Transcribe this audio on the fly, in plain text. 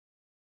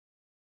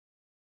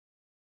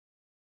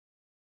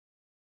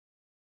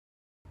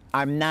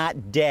I'm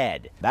not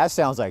dead. That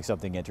sounds like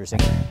something interesting.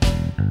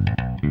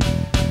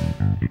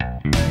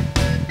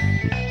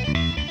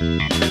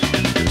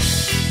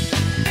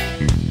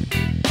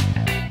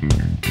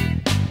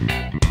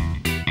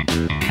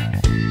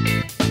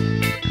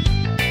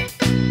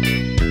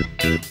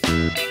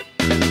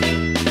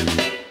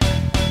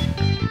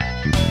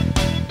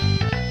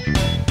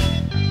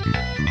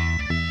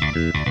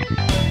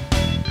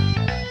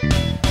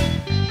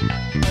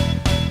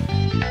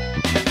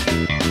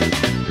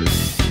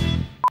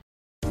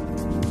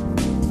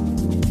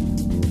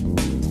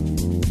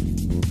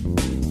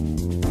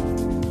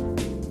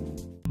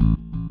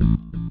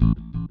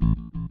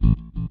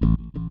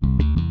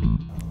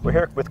 We're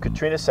here with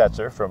Katrina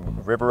Setzer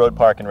from River Road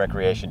Park and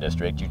Recreation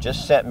District. You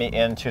just sent me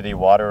into the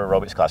water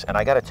aerobics class, and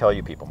I got to tell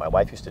you people, my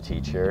wife used to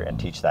teach here and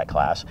teach that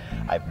class.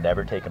 I've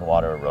never taken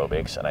water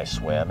aerobics, and I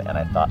swim, and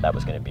I thought that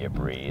was going to be a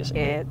breeze.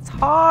 It's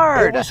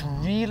hard. It was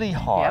really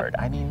hard.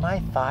 Yep. I mean, my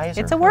thighs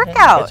are It's a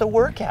workout. It's a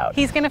workout.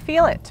 He's going to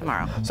feel it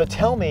tomorrow. So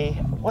tell me,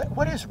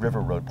 what is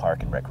River Road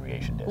Park and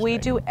Recreation District? We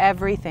do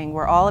everything.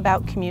 We're all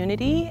about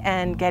community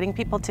and getting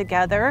people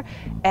together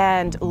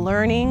and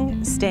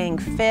learning, staying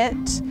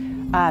fit,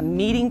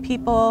 meeting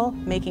people,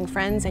 making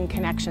friends and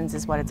connections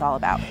is what it's all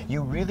about.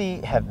 You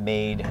really have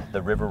made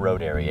the River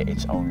Road area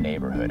its own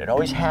neighborhood. It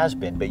always has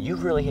been, but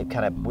you've really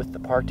kind of, with the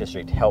Park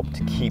District,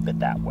 helped keep it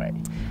that way.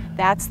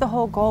 That's the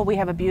whole goal. We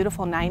have a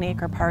beautiful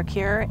 9-acre park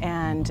here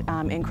and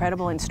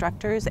incredible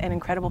instructors and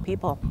incredible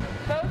people.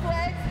 Both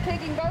legs,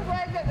 taking both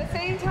legs at the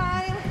same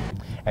time.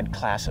 And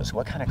classes,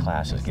 what kind of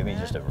classes? Give me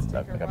just a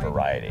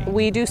variety.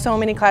 We do so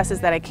many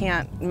classes that I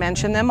can't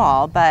mention them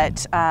all,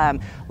 but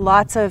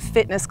lots of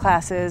fitness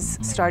classes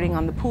starting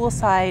on the pool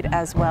side,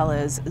 as well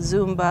as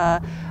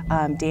Zumba,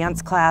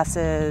 dance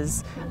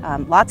classes,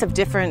 lots of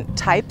different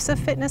types of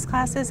fitness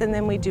classes, and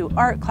then we do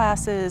art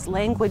classes,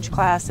 language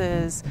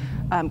classes,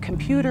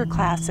 computer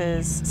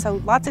classes, so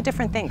lots of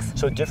different things.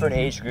 So different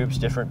age groups,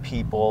 different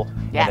people,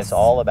 yes. And it's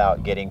all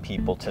about getting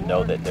people to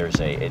know that there's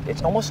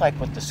it's almost like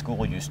what the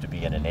school used to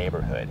be in a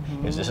neighborhood,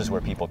 is this is where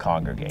people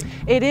congregate.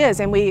 It is,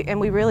 and we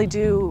really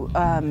do,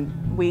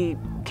 we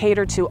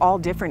cater to all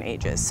different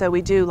ages. So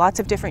we do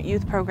lots of different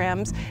youth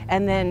programs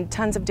and then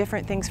tons of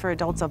different things for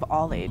adults of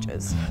all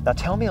ages. Now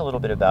tell me a little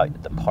bit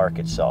about the park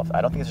itself.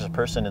 I don't think there's a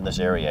person in this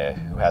area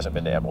who hasn't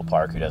been to Emerald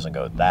Park who doesn't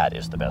go, that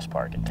is the best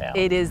park in town.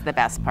 It is the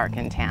best park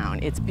in town.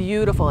 It's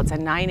beautiful. It's a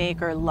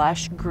 9-acre,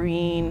 lush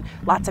green,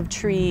 lots of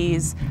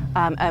trees,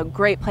 a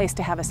great place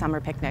to have a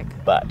summer picnic.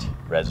 But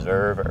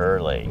reserve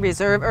early.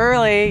 Reserve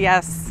early,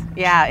 yes.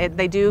 Yeah,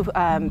 they do,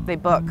 they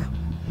book.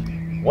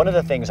 One of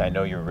the things I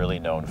know you're really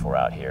known for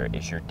out here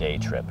is your day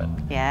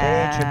tripping.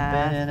 Yeah. Day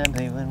tripping and I'm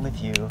leaving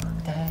with you.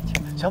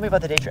 Tell me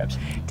about the day trips.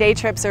 Day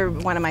trips are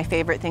one of my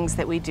favorite things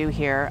that we do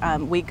here.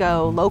 We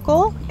go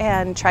local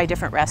and try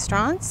different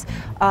restaurants,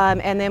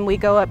 and then we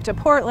go up to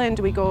Portland,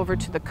 we go over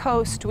to the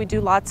coast, we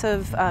do lots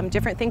of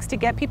different things to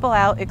get people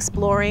out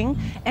exploring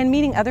and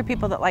meeting other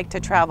people that like to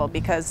travel,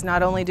 because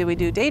not only do we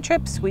do day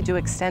trips, we do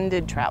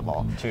extended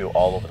travel. To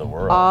all over the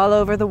world. All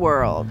over the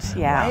world,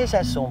 yeah. Why is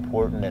that so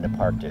important in a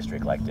park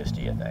district like this,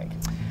 do you think?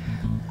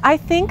 I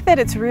think that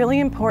it's really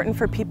important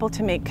for people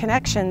to make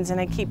connections,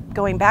 and I keep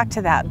going back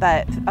to that,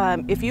 but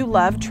if you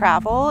love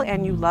travel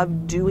and you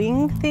love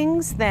doing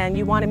things, then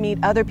you want to meet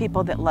other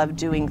people that love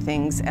doing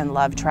things and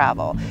love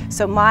travel.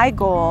 So my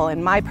goal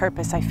and my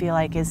purpose, I feel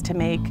like, is to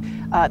make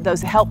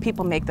help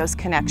people make those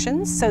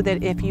connections, so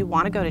that if you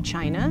want to go to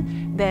China,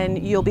 then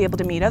you'll be able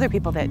to meet other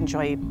people that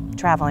enjoy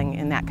traveling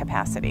in that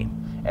capacity.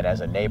 And as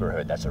a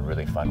neighborhood, that's a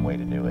really fun way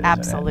to do it,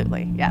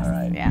 Absolutely, isn't it? yes, All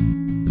right. yeah.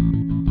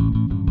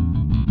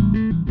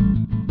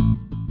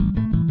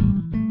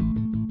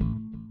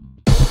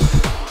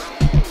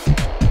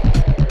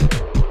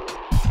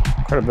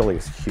 Credibility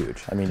is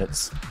huge. I mean,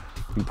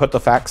 you put the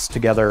facts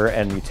together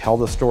and you tell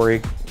the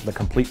story, the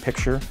complete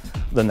picture,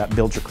 then that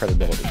builds your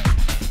credibility.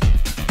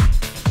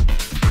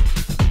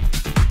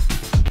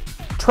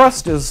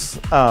 Trust is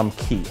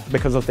key,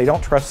 because if they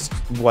don't trust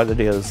what it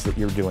is that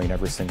you're doing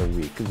every single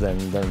week,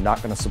 then they're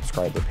not going to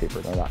subscribe to the paper,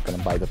 they're not going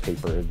to buy the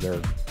paper, they're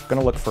going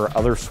to look for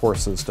other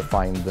sources to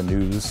find the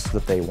news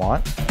that they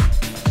want.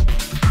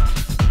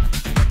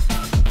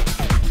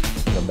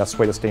 The best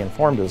way to stay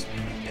informed is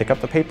pick up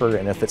the paper,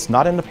 and if it's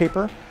not in the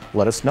paper,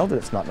 let us know that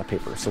it's not in the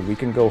paper so we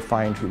can go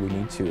find who we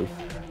need to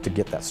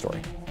get that story.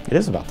 It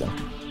is about them.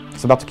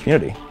 It's about the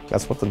community.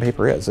 That's what the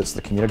paper is. It's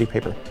the community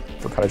paper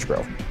for Cottage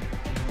Grove.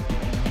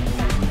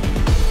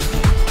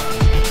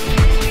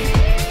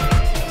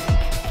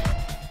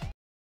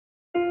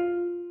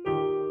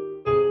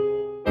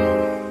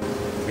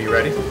 Are you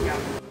ready? Yeah.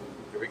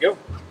 Here we go.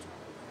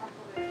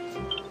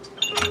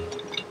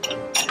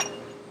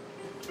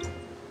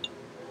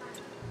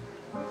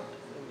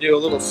 Do a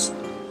little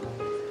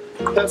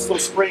pencil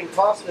spring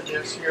pasta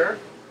dish here.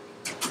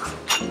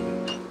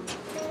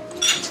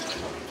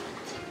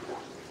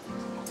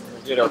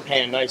 Get our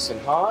pan nice and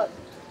hot.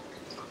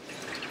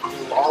 A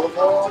little olive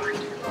oil.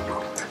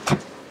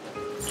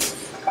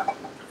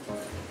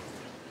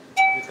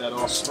 Get that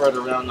all spread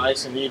around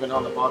nice and even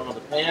on the bottom of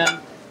the pan.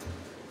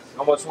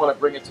 Almost want to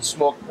bring it to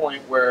smoke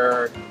point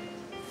where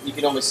you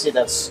can almost see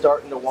that's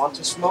starting to want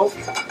to smoke.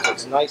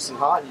 It's nice and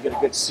hot, and you get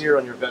a good sear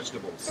on your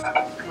vegetables. I'm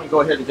going to go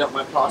ahead and dump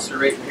my pasta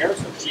right in here,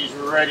 so she's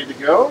ready to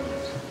go.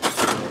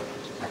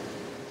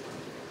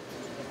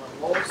 My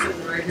bowl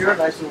sitting right here,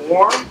 nice and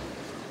warm.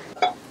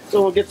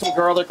 So we'll get some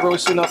garlic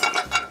roasting up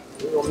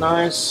real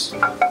nice.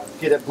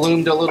 Get it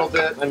bloomed a little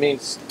bit. I mean,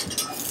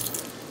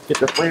 get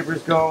the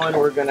flavors going.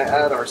 We're going to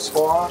add our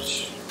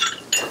squash.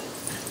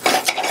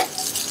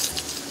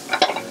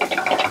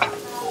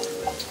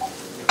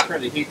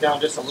 Turn the heat down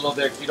just a little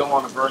bit because you don't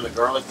want to burn the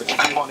garlic, but you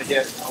do want to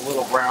get a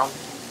little brown.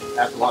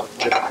 Adds a lot of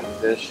flavor to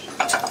the dish.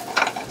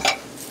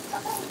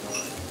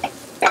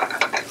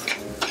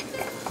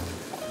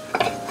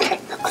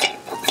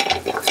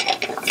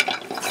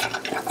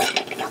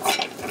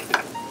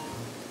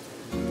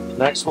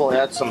 Next, we'll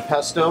add some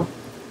pesto.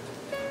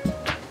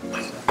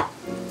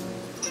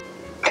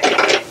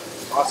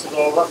 Toss it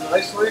all up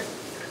nicely.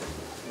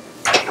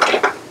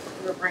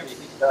 We're going to bring the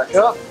heat back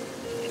up.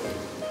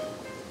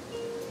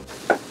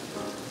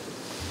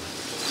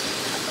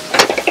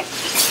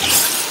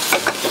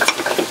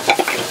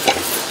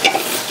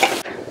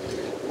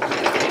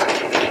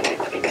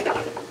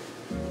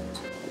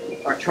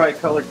 Our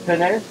tri-colored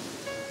penne.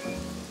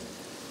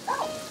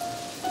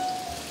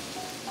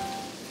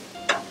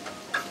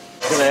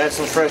 Gonna add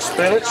some fresh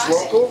spinach,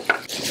 local.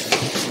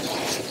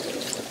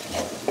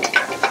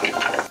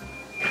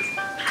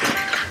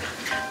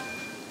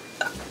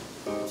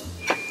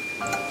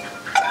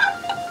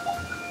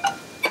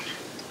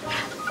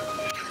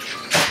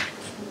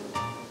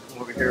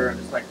 Over here, I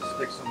just like to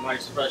stick some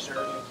nice fresh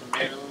early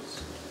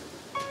tomatoes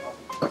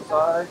off the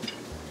side.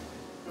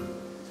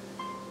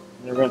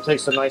 And we're going to take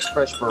some nice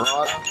fresh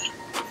burrata.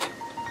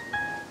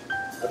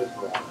 What is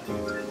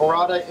burrata?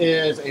 Burrata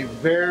is a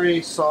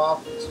very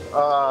soft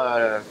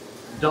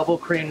double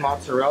cream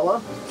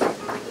mozzarella.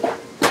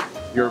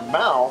 Your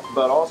mouth,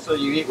 but also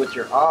you eat with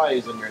your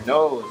eyes and your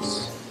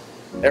nose.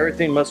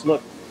 Everything must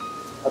look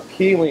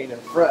appealing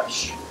and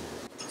fresh.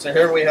 So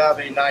here we have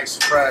a nice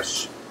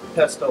fresh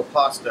pesto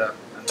pasta,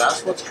 and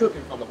that's what's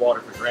cooking from the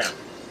Waterford Grand.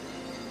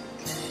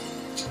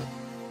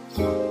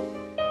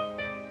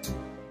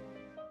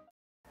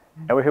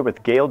 And we're here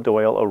with Gail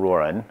Doyle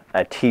O'Rourke,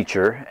 a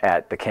teacher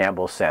at the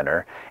Campbell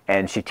Center,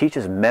 and she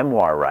teaches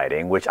memoir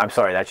writing, which, I'm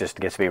sorry, that just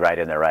gets me right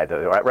in there, right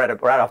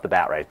off the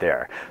bat right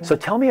there. So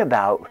tell me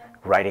about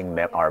writing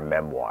our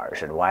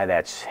memoirs and why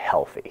that's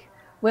healthy.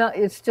 Well,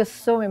 it's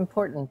just so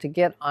important to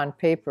get on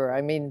paper.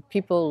 I mean,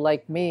 people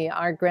like me,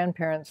 our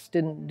grandparents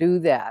didn't do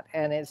that,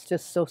 and it's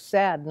just so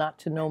sad not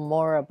to know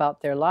more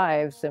about their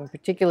lives, and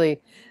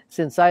particularly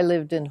since I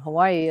lived in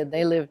Hawaii and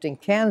they lived in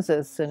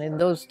Kansas, and in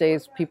those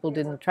days people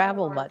didn't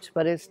travel much,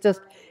 but it's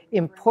just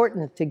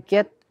important to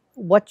get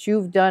what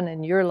you've done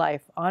in your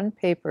life on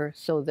paper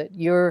so that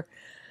your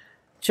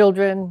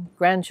children,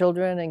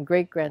 grandchildren, and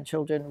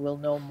great-grandchildren will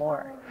know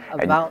more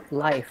about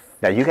life.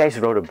 Now, you guys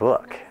wrote a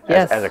book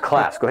as a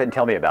class. Go ahead and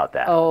tell me about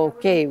that.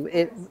 Okay,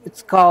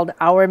 it's called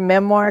Our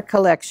Memoir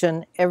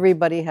Collection,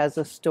 Everybody Has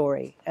a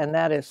Story, and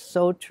that is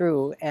so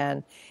true,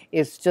 and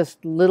it's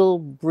just little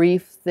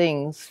brief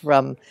things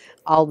from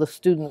all the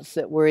students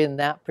that were in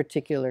that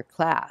particular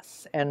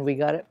class, and we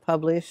got it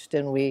published,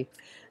 and we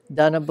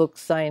done a book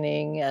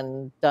signing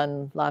and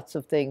done lots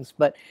of things,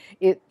 but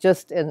it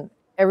just, and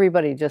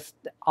everybody just,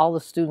 all the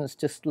students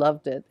just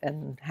loved it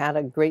and had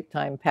a great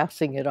time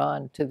passing it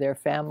on to their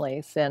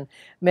families. And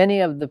many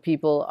of the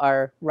people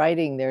are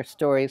writing their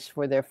stories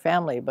for their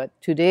family. But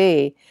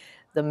today,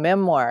 the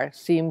memoir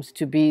seems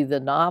to be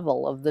the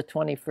novel of the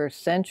 21st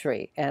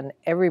century, and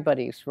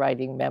everybody's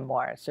writing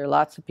memoirs. There are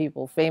lots of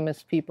people,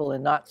 famous people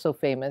and not so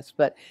famous,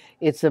 but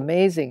it's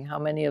amazing how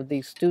many of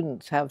these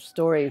students have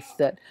stories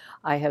that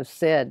I have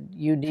said,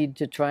 you need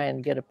to try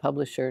and get a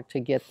publisher to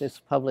get this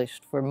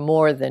published for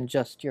more than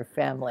just your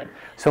family.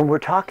 So when we're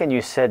talking,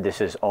 you said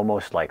this is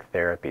almost like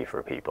therapy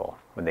for people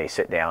when they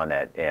sit down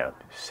at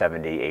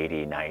 70,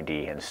 80,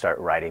 90 and start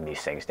writing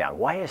these things down.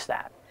 Why is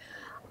that?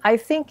 I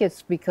think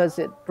it's because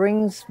it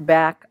brings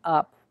back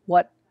up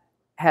what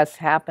has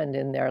happened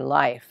in their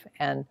life,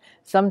 and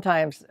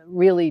sometimes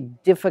really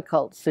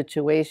difficult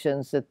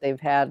situations that they've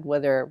had,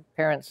 whether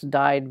parents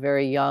died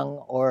very young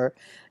or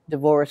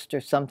divorced or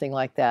something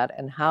like that,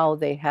 and how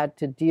they had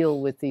to deal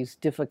with these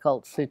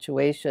difficult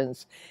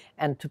situations.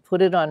 And to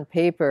put it on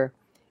paper,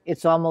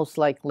 it's almost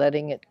like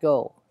letting it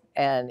go.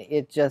 And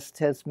it just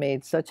has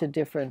made such a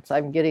difference.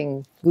 I'm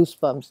getting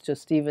goosebumps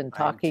just even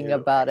talking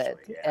about it.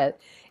 Yeah.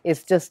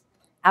 It's just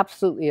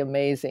absolutely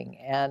amazing,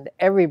 and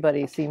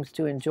everybody seems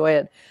to enjoy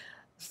it.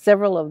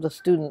 Several of the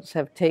students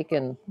have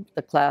taken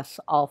the class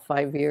all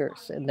 5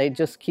 years, and they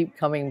just keep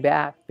coming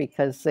back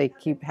because they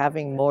keep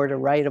having more to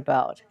write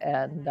about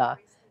and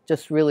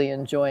just really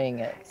enjoying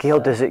it. Gail,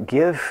 does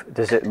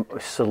it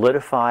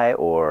solidify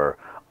or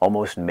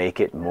almost make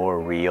it more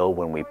real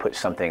when we put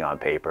something on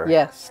paper?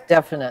 Yes,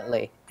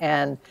 definitely.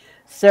 And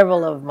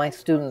several of my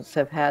students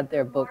have had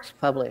their books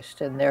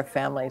published, and their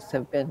families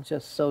have been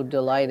just so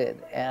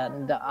delighted.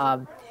 And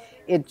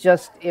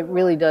it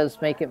really does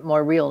make it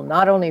more real,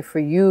 not only for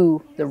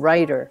you, the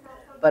writer,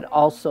 but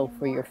also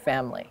for your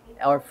family,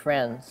 our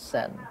friends.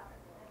 And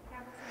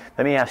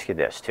let me ask you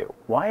this too: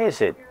 why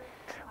is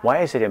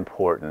it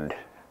important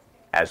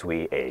as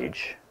we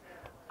age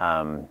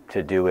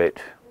to do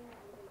it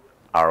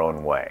our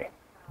own way?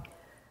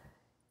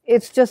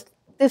 it's just,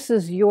 this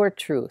is your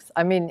truth.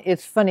 I mean,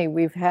 it's funny,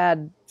 we've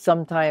had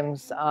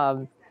sometimes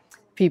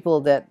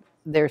people that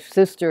their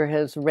sister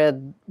has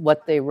read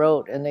what they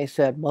wrote and they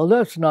said, well,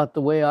 that's not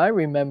the way I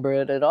remember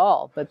it at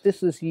all. But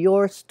this is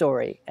your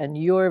story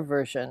and your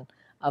version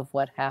of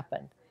what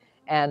happened.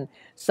 And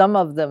some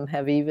of them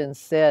have even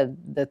said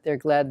that they're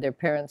glad their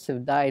parents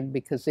have died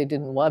because they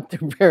didn't want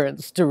their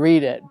parents to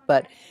read it.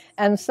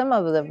 And some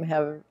of them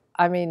have,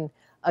 I mean,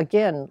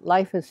 again,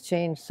 life has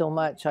changed so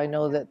much. I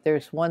know that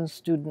there's one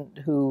student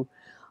who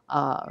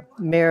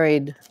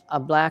married a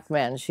black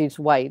man. She's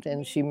white,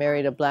 and she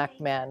married a black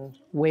man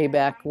way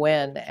back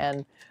when,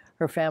 and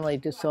her family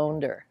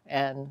disowned her,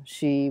 and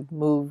she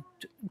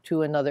moved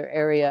to another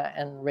area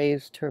and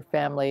raised her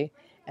family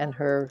and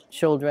her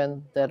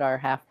children that are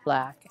half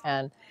black,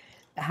 and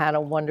had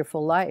a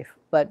wonderful life.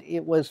 But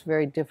it was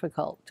very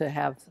difficult to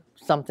have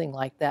something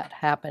like that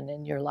happen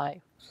in your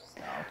life.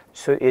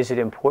 So is it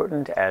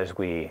important as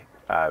we,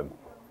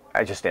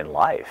 just in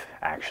life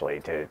actually,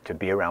 to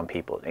be around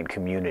people in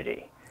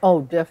community?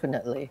 Oh,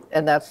 definitely.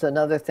 And that's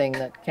another thing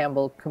that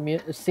Campbell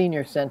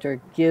Senior Center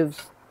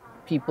gives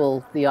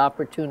people the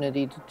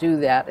opportunity to do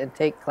that and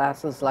take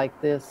classes like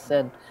this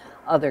and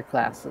other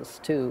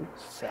classes too.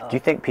 So. Do you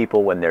think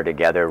people, when they're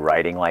together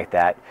writing like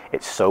that,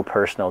 it's so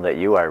personal that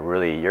you are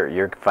really,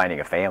 you're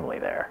finding a family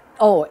there?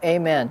 Oh,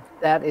 amen.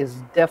 That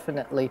is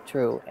definitely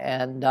true.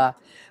 And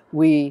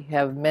we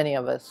have, many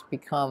of us,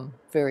 become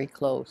very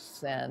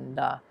close.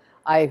 And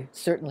I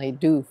certainly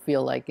do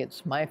feel like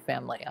it's my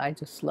family. I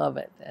just love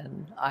it.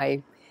 And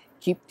I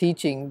keep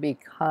teaching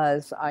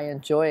because I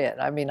enjoy it.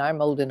 I mean,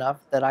 I'm old enough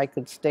that I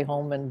could stay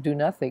home and do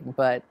nothing,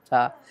 but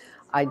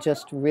I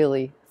just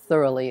really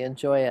thoroughly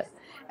enjoy it.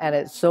 And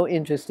it's so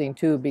interesting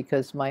too,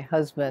 because my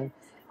husband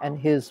and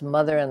his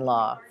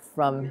mother-in-law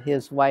from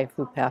his wife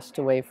who passed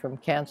away from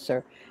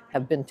cancer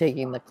have been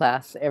taking the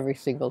class every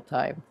single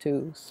time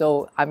too.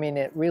 So, I mean,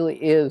 it really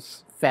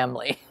is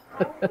family.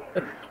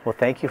 Well,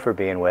 thank you for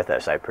being with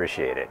us. I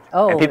appreciate it.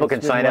 Oh, and people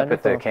can sign wonderful.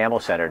 up at the Campbell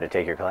Center to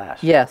take your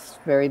class. Yes,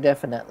 very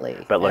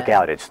definitely. But look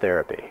out, it's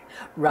therapy.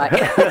 Right.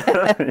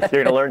 You're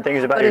going to learn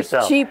things about but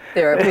yourself. It's cheap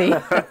therapy.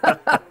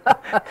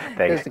 Thanks.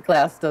 Because the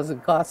class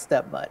doesn't cost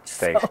that much.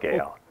 Thanks, so,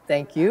 Gail.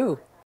 Thank you.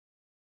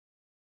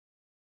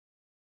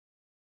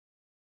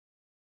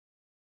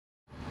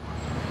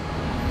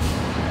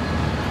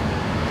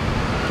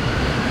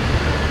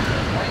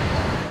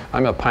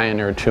 I'm a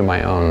pioneer to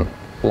my own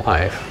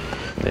life.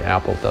 The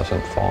apple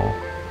doesn't fall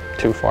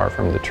too far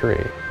from the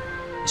tree.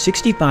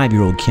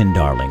 65-year-old Ken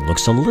Darling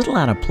looks a little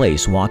out of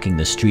place walking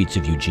the streets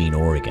of Eugene,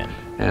 Oregon.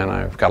 And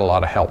I've got a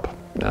lot of help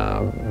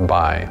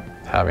by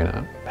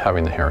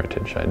having the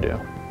heritage I do.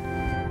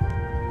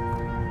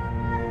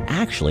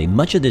 Actually,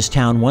 much of this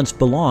town once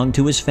belonged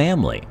to his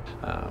family.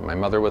 My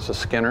mother was a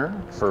Skinner,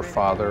 her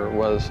father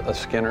was a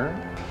Skinner,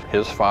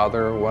 his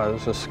father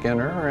was a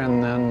Skinner,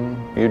 and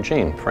then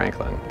Eugene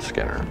Franklin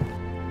Skinner.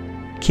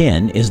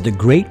 Ken is the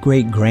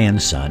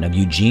great-great-grandson of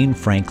Eugene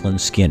Franklin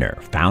Skinner,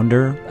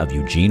 founder of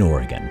Eugene,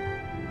 Oregon.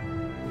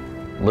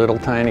 Little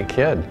tiny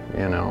kid,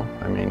 you know,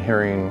 I mean,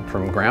 hearing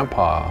from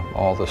Grandpa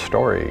all the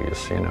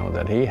stories, you know,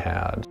 that he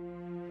had.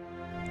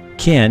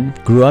 Ken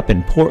grew up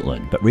in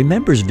Portland, but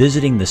remembers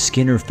visiting the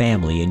Skinner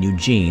family in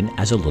Eugene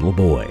as a little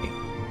boy.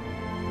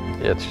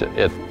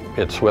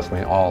 It's with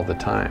me all the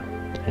time,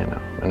 you know.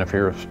 And if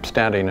you're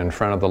standing in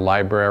front of the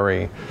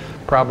library,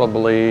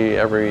 probably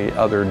every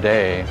other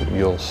day,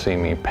 you'll see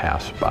me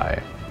pass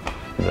by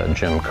the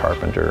Jim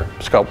Carpenter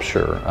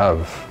sculpture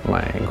of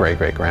my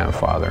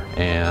great-great-grandfather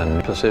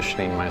and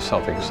positioning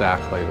myself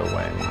exactly the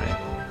way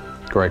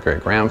my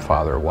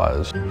great-great-grandfather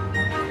was.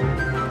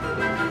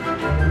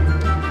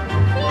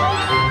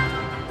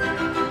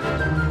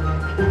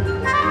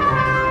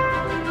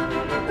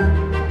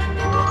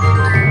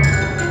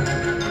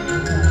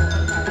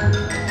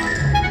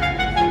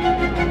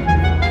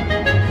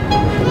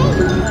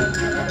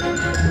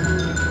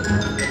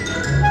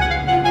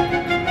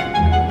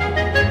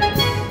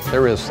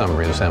 There is some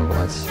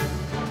resemblance,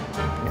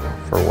 you know,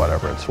 for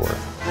whatever it's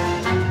worth.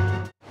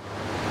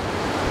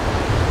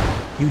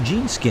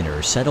 Eugene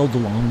Skinner settled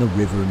along the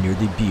river near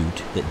the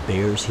butte that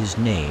bears his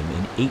name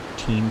in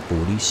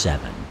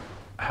 1847.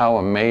 How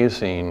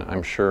amazing,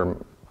 I'm sure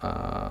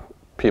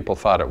people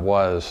thought it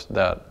was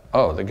that,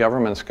 oh, the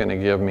government's going to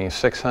give me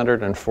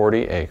 640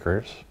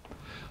 acres.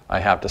 I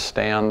have to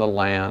stay on the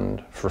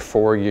land for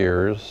 4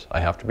 years.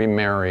 I have to be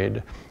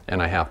married,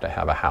 and I have to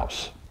have a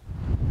house.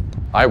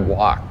 I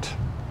walked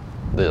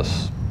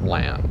this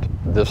land.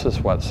 This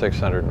is what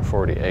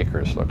 640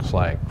 acres looks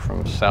like,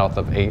 from south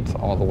of 8th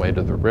all the way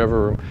to the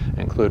river,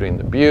 including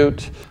the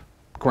butte.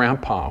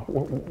 Grandpa,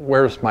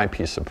 where's my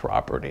piece of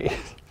property?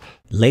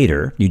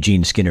 Later,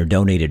 Eugene Skinner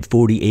donated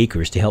 40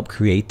 acres to help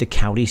create the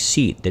county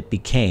seat that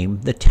became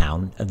the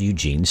town of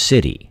Eugene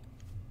City.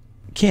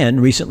 Ken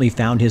recently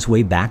found his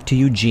way back to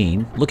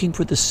Eugene, looking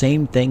for the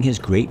same thing his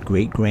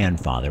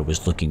great-great-grandfather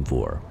was looking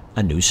for,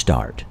 a new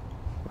start.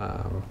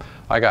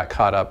 I got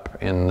caught up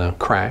in the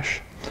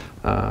crash,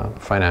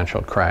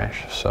 financial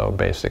crash, so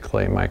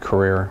basically my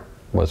career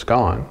was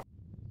gone.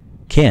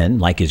 Ken,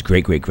 like his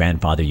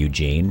great-great-grandfather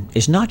Eugene,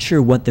 is not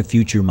sure what the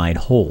future might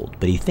hold,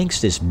 but he thinks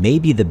this may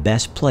be the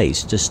best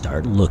place to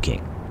start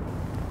looking.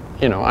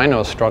 You know, I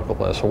know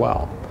struggle as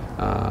well,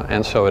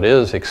 and so it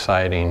is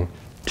exciting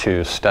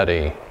to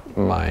study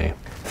my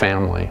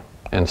family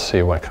and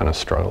see what kind of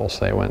struggles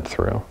they went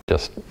through.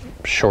 Just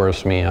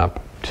shores me up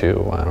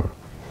to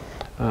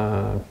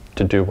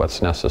do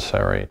what's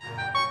necessary.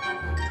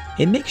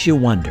 It makes you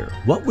wonder,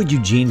 what would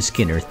Eugene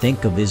Skinner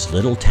think of his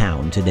little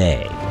town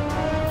today?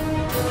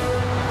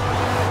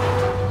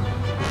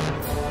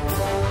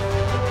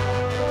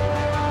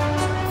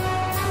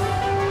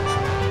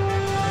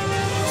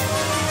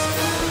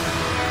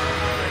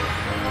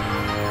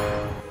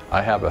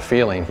 I have a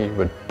feeling he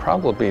would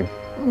probably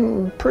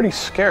be pretty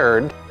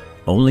scared.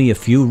 Only a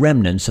few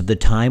remnants of the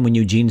time when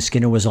Eugene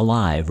Skinner was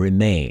alive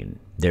remain.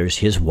 There's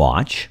his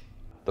watch.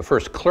 The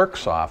first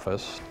clerk's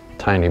office,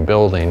 tiny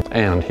building,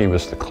 and he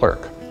was the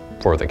clerk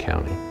for the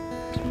county.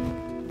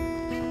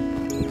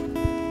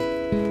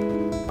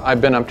 I've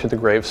been up to the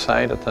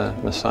gravesite at the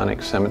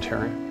Masonic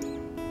Cemetery.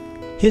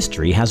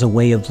 History has a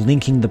way of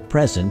linking the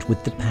present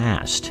with the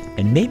past,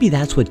 and maybe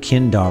that's what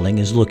Ken Darling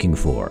is looking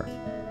for,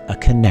 a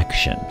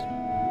connection.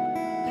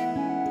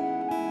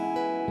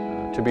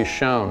 To be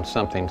shown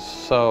something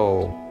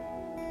so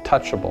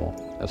touchable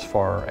as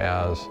far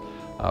as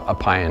a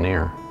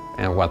pioneer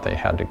and what they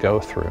had to go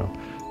through,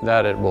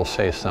 that it will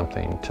say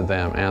something to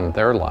them and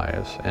their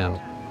lives. And,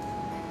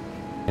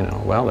 you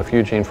know, well, if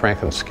Eugene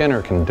Franklin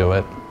Skinner can do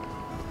it,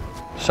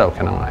 so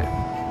can I.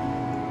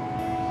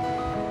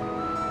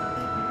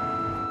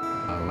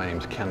 My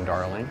name's Ken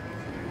Darling,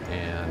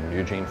 and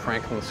Eugene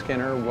Franklin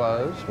Skinner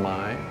was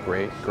my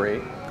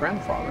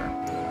great-great-grandfather.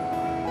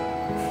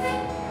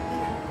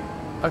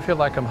 I feel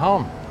like I'm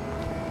home.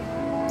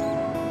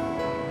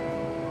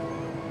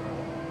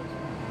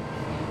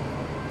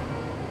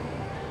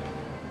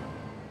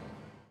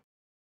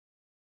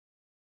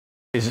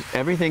 Is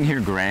everything here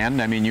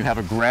grand? I mean, you have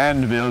a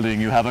grand building,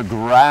 you have a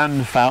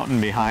grand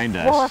fountain behind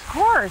us. Well, of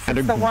course,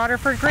 it's the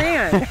Waterford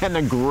Grand. And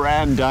a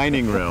grand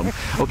dining room.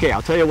 Okay,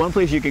 I'll tell you one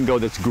place you can go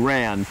that's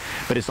grand,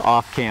 but it's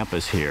off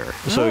campus here.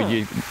 So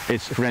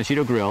it's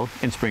Ranchito Grill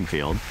in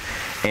Springfield.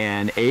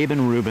 And Abe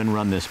and Ruben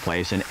run this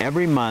place, and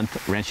every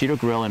month Ranchito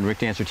Grill and Rick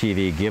Dancer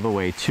TV give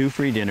away 2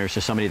 free dinners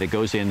to somebody that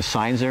goes in,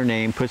 signs their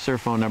name, puts their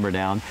phone number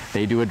down,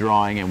 they do a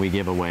drawing, and we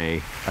give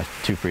away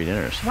 2 free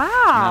dinners. Wow.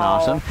 Isn't that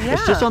awesome? Yeah.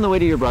 It's just on the way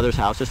to your brother's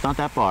house. It's not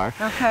that far.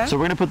 Okay. So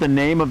we're going to put the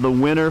name of the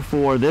winner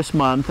for this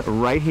month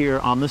right here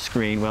on the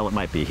screen. Well, it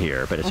might be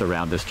here, but it's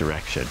around this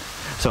direction.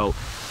 So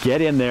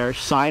get in there,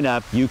 sign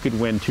up. You could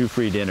win 2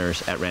 free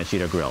dinners at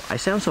Ranchito Grill. I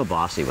sound so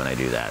bossy when I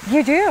do that.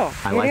 You do.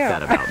 I like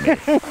that about me.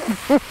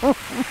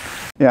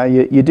 Yeah,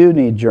 you do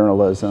need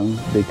journalism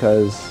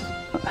because,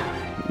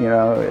 you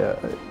know,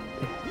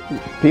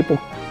 people,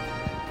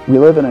 we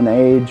live in an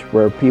age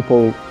where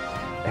people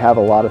have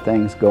a lot of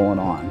things going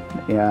on,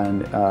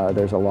 and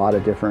there's a lot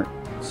of different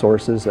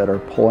sources that are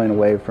pulling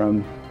away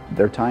from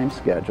their time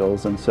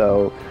schedules, and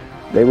so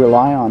they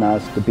rely on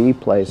us to be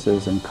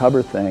places and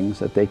cover things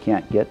that they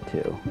can't get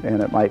to.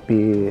 And it might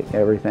be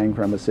everything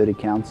from a city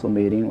council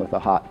meeting with a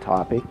hot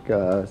topic,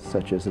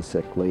 such as a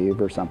sick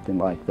leave or something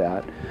like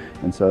that.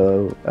 And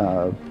so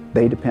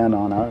they depend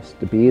on us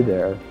to be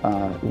there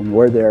when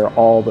we're there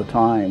all the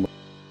time.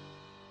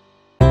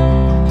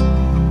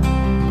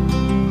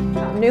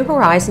 New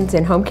Horizons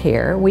in Home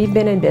Care, we've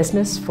been in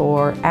business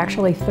for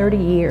actually 30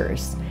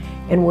 years,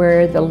 and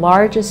we're the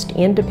largest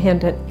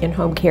independent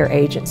in-home care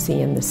agency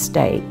in the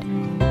state.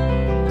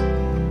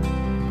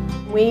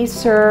 We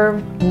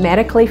serve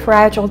medically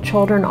fragile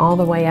children all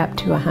the way up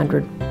to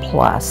 100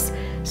 plus.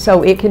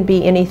 So it can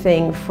be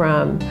anything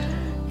from,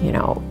 you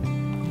know,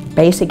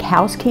 basic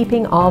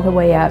housekeeping all the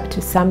way up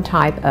to some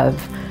type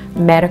of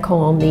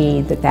medical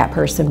need that that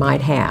person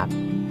might have.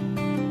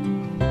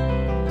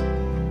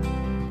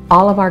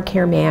 All of our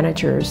care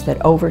managers that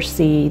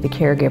oversee the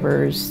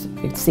caregivers,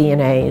 the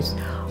CNAs,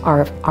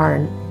 are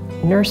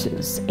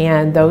nurses,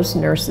 and those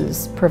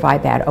nurses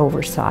provide that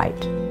oversight.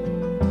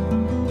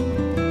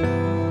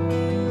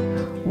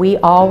 We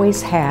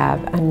always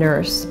have a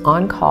nurse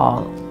on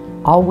call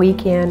all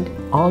weekend,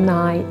 all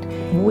night.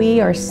 We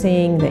are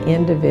seeing the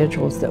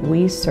individuals that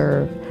we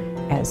serve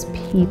as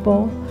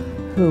people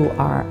who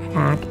are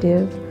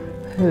active,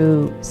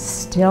 who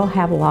still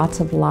have lots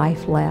of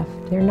life left.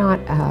 They're not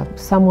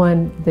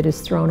someone that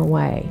is thrown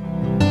away.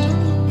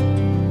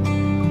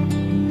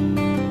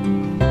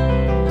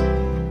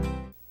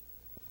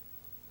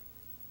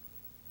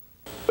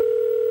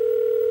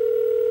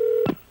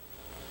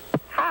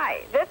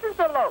 Hi, this is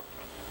the Lopes.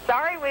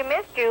 Sorry we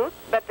missed you,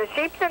 but the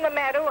sheep's in the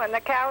meadow and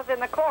the cow's in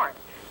the corn.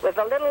 With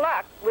a little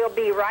luck, we'll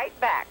be right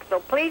back, so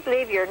please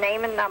leave your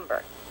name and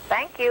number.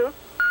 Thank you.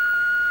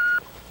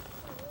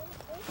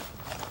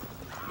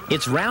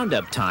 It's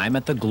roundup time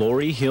at the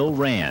Glory Hill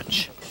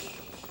Ranch.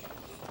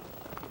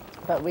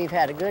 But we've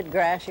had a good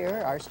grass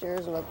year. Our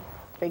steers look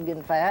big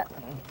and fat.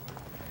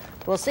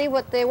 We'll see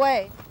what they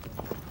weigh.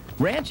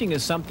 Ranching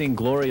is something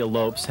Gloria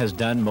Lopes has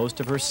done most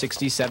of her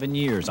 67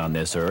 years on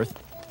this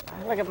earth.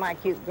 Look at my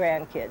cute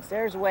grandkids.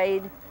 There's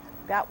Wade,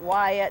 got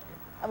Wyatt,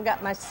 I've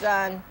got my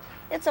son.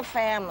 It's a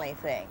family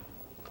thing.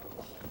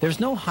 There's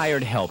no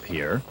hired help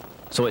here,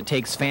 so it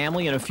takes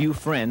family and a few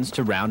friends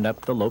to round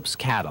up the Lopes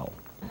cattle.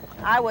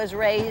 I was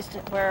raised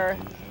where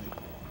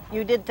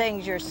you did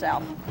things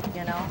yourself,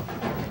 you know,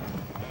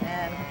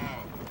 and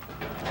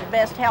the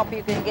best help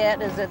you can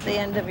get is at the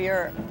end of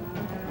your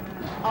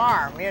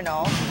arm, you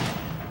know.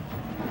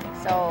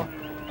 So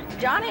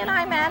Johnny and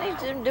I managed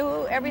to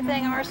do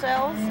everything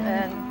ourselves,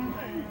 and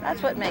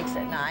that's what makes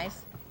it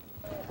nice.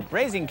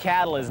 Raising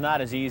cattle is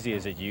not as easy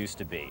as it used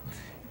to be.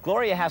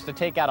 Gloria has to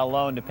take out a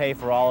loan to pay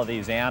for all of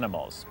these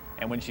animals.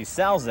 And when she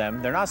sells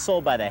them, they're not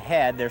sold by the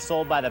head, they're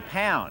sold by the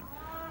pound.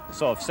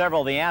 So if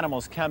several of the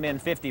animals come in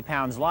 50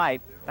 pounds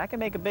light, that can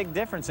make a big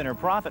difference in her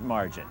profit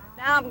margin.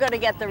 Now I'm going to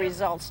get the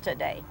results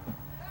today.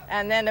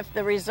 And then if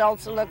the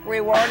results look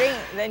rewarding,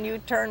 then you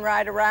turn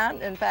right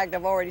around. In fact,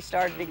 I've already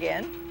started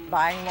again,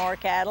 buying more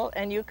cattle,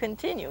 and you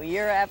continue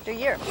year after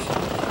year.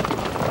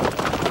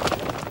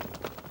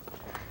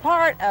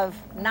 Part of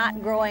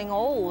not growing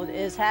old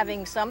is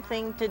having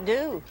something to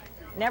do,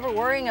 never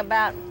worrying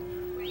about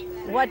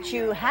what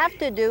you have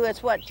to do,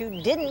 it's what you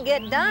didn't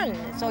get done.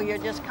 So you're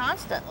just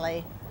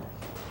constantly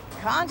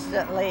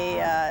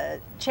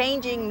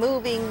changing,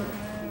 moving,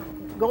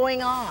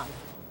 going on.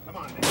 Come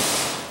on,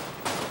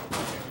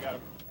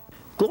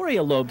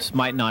 Gloria Lopes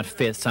might not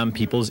fit some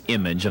people's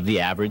image of the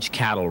average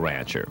cattle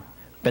rancher,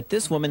 but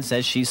this woman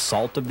says she's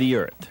salt of the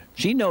earth.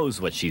 She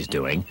knows what she's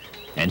doing,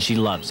 and she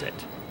loves it.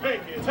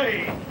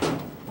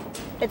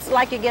 It's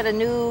like you get a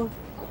new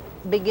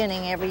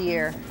beginning every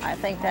year. I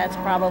think that's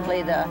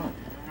probably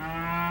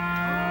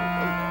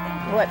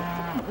what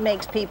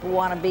makes people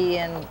want to be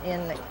in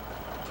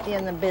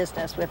the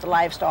business with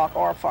livestock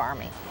or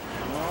farming.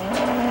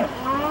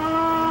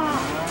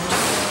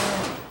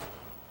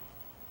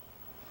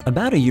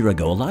 About a year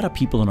ago, a lot of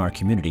people in our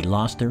community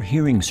lost their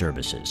hearing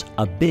services.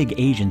 A big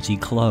agency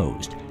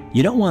closed.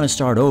 You don't want to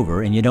start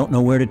over and you don't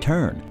know where to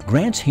turn.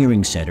 Grant's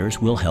Hearing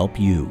Centers will help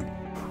you.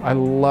 I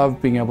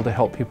love being able to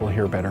help people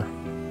hear better.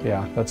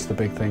 Yeah, that's the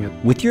big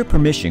thing. With your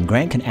permission,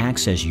 Grant can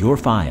access your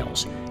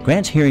files.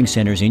 Grant's Hearing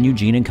Centers in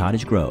Eugene and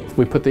Cottage Grove.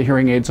 We put the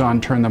hearing aids on,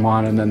 turn them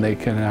on, and then they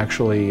can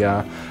actually,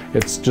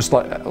 it's just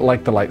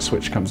like the light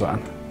switch comes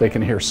on. They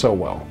can hear so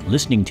well.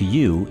 Listening to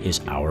you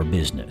is our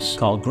business.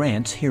 Call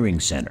Grant's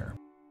Hearing Center.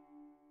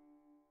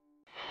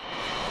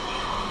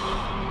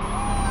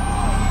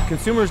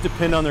 Consumers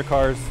depend on their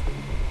cars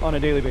on a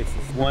daily basis.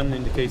 One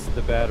indicates that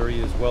the battery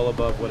is well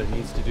above what it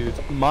needs to do.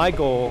 My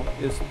goal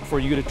is for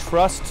you to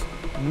trust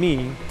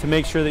me to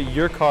make sure that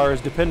your car is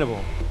dependable.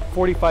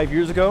 45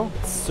 years ago,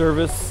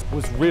 service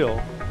was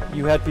real.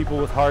 You had people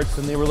with hearts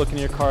and they were looking at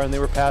your car and they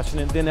were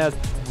passionate. Then as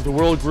the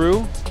world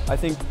grew, I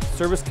think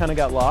service kind of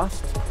got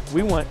lost.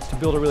 We want to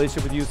build a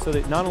relationship with you so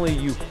that not only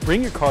you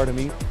bring your car to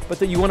me, but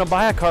that you want to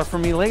buy a car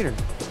from me later.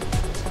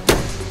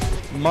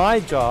 My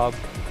job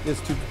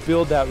is to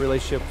build that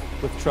relationship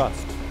with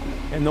trust.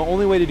 And the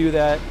only way to do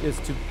that is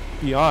to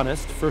be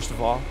honest, first of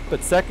all,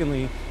 but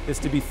secondly, is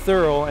to be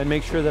thorough and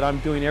make sure that I'm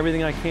doing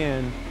everything I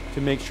can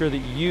to make sure that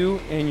you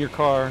and your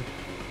car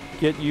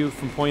get you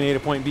from point A to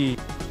point B.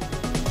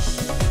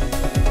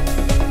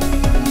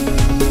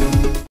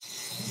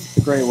 It's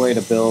a great way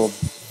to build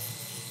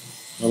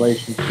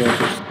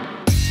relationships.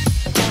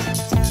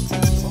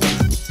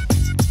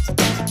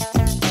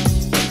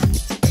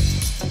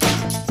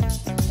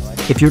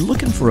 If you're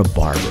looking for a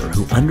barber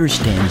who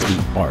understands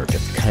the art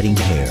of cutting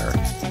hair,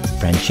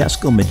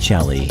 Francesco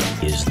Michelli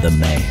is the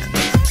man.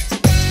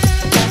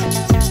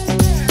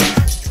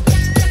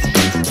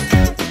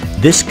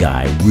 This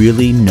guy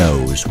really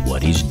knows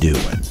what he's doing.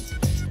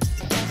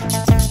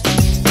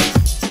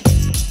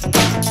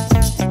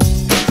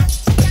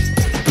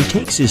 He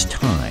takes his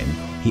time,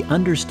 he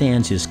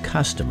understands his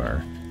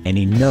customer, and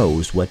he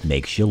knows what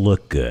makes you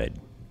look good.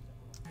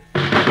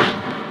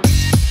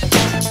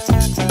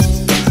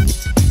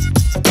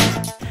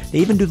 They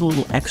even do the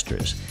little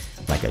extras,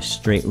 like a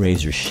straight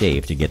razor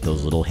shave to get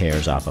those little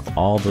hairs off of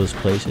all those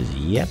places.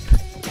 Yep,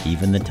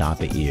 even the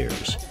top of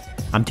ears.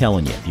 I'm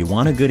telling you, if you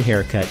want a good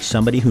haircut,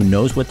 somebody who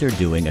knows what they're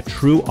doing, a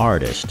true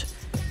artist,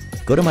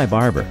 go to my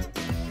barber.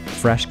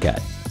 Fresh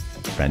cut.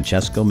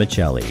 Francesco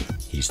Michelli.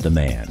 He's the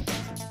man.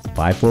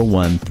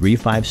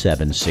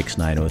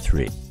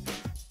 541-357-6903.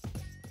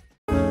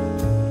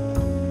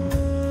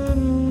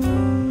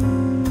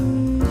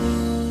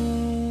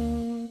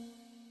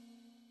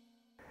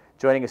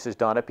 Joining us is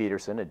Donna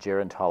Peterson, a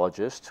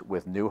gerontologist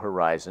with New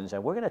Horizons,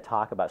 and we're going to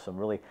talk about some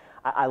really,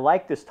 I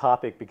like this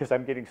topic because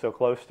I'm getting so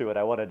close to it,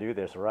 I want to do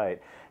this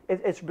right.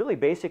 It's really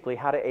basically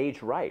how to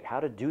age right,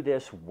 how to do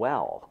this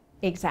well.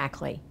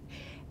 Exactly.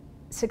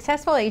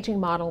 successful aging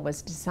model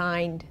was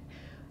designed,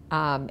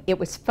 it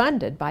was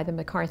funded by the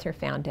MacArthur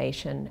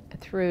Foundation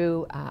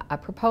through a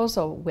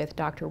proposal with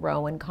Dr.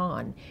 Rowan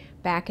Kahn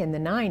back in the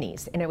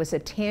 90s. And it was a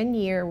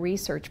 10-year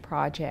research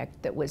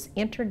project that was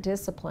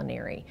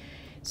interdisciplinary.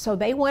 So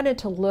they wanted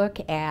to look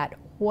at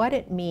what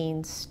it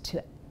means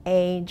to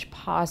age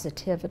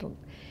positively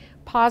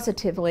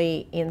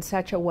in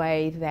such a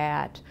way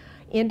that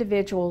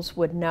individuals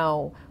would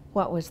know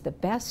what was the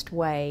best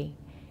way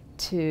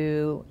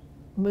to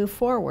move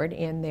forward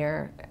in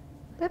their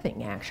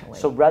living, actually.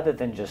 So rather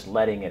than just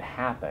letting it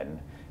happen,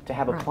 to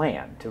have a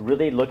plan, to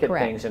really look at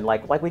things, and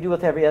like we do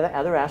with every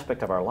other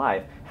aspect of our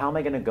life, how am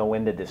I going to go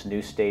into this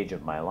new stage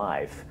of my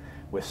life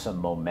with some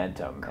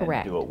momentum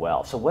and do it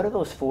well? So what are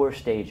those 4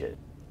 stages?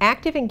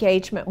 Active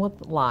engagement with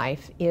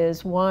life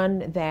is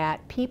one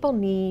that people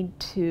need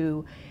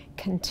to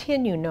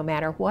continue no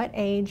matter what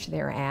age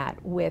they're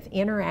at with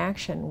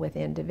interaction with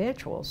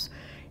individuals.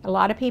 A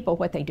lot of people,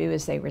 what they do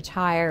is they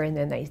retire and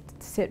then they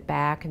sit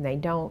back and they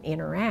don't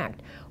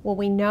interact. Well,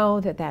 we know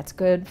that that's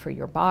good for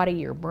your body,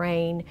 your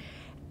brain,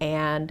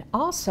 and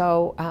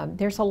also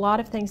there's a lot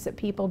of things that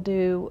people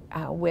do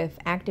with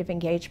active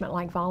engagement,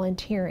 like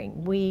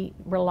volunteering. We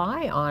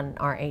rely on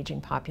our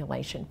aging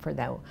population for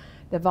the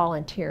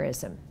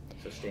volunteerism.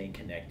 So staying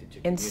connected to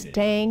community. And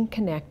staying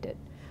connected.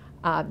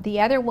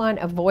 The other one,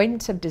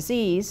 avoidance of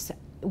disease,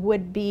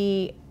 would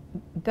be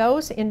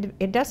those,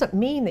 it doesn't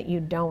mean that you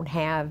don't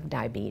have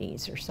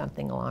diabetes or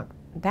something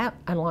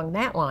along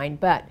that line,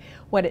 but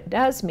what it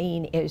does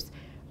mean is,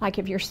 like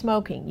if you're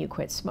smoking, you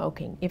quit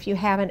smoking. If you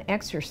haven't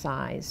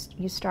exercised,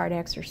 you start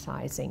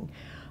exercising.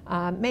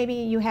 Maybe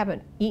you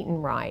haven't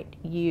eaten right,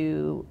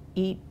 you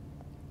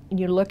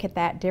look at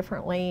that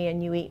differently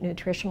and you eat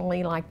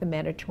nutritionally like the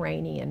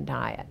Mediterranean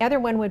diet. The other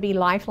one would be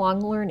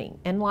lifelong learning.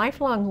 And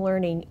lifelong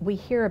learning, we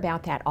hear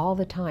about that all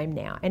the time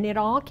now, and it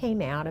all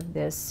came out of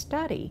this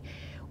study.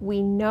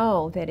 We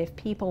know that if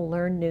people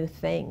learn new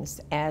things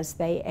as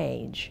they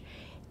age,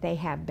 they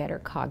have better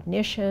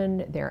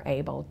cognition, they're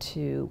able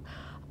to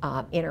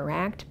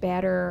interact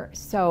better.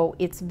 So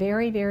it's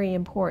very, very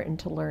important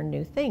to learn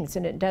new things.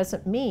 And it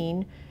doesn't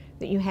mean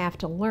that you have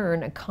to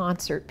learn a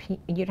concert,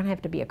 you don't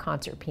have to be a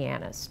concert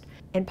pianist.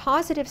 And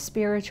positive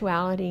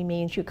spirituality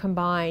means you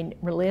combine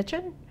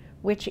religion,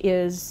 which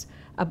is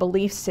a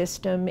belief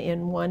system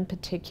in one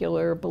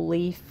particular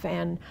belief,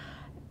 and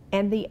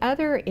the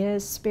other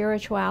is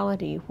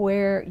spirituality,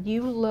 where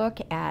you look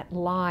at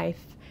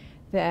life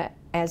that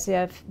as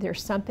if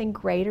there's something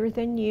greater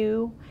than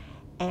you,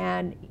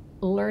 and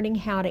learning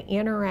how to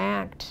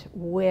interact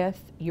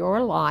with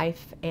your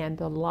life and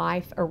the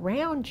life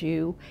around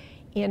you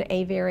in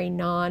a very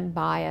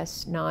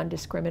non-biased,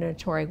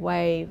 non-discriminatory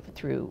way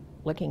through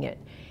looking at,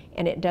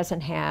 and it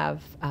doesn't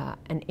have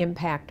an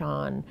impact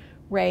on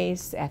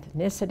race,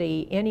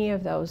 ethnicity, any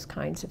of those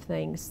kinds of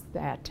things,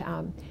 that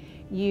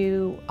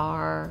you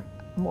are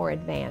more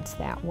advanced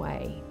that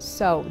way.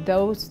 So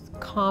those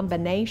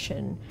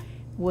combination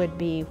would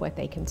be what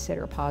they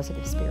consider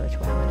positive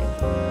spirituality.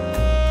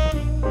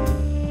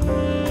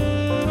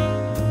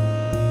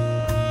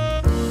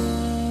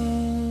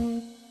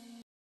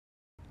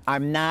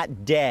 I'm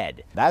not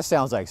dead. That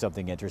sounds like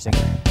something interesting.